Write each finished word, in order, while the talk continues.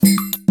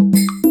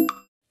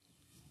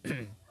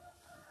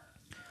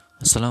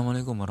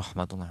Assalamualaikum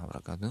warahmatullahi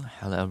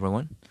wabarakatuh. Hello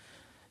everyone.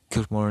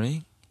 Good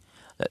morning.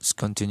 Let's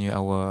continue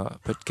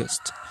our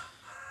podcast.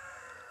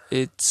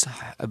 It's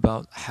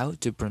about how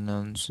to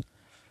pronounce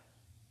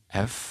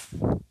F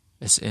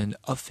as in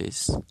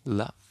office,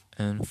 love,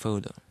 and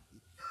photo.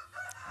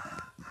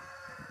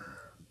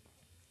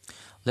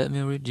 Let me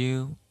read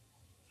you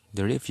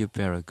the review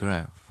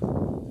paragraph.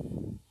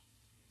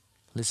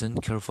 Listen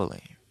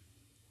carefully.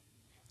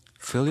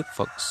 Philip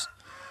Fox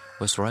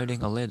was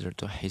writing a letter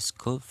to his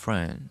school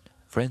friend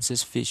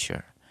Francis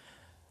Fisher,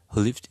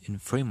 who lived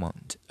in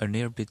Fremont, a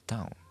nearby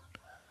town.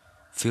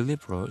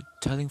 Philip wrote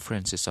telling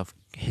Francis of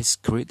his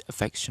great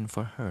affection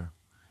for her.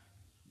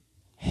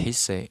 He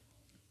said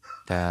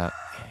that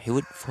he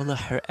would follow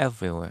her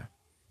everywhere.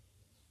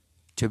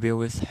 To be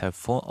with her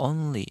for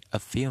only a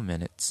few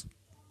minutes,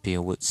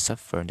 Bill would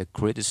suffer the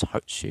greatest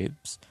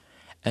hardships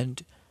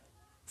and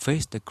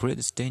face the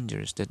greatest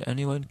dangers that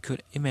anyone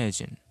could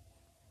imagine.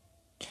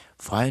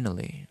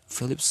 Finally,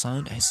 Philip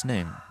signed his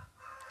name,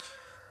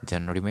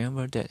 then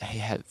remembered that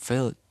he had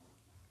failed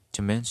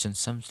to mention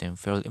something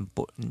very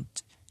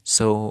important,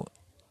 so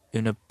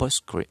in a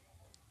postscript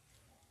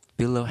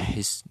below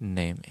his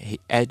name he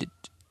added,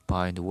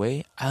 "By the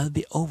way, I'll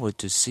be over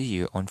to see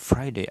you on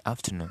Friday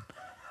afternoon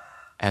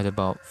at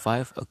about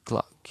 5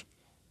 o'clock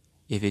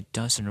if it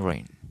doesn't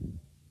rain."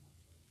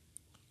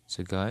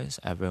 So guys,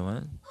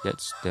 everyone,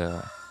 that's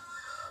the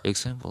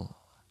example.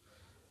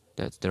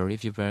 That's the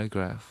review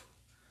paragraph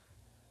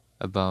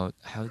about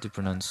how to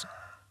pronounce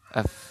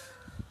F.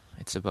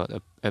 It's about the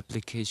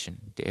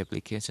application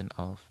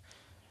of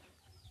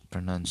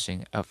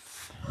pronouncing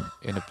F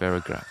in a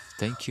paragraph.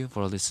 Thank you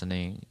for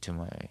listening to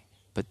my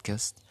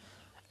podcast,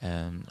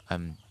 and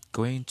I'm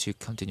going to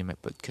continue my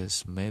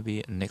podcast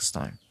maybe next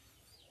time.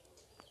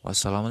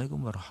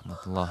 Wassalamualaikum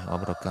warahmatullahi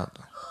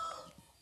wabarakatuh.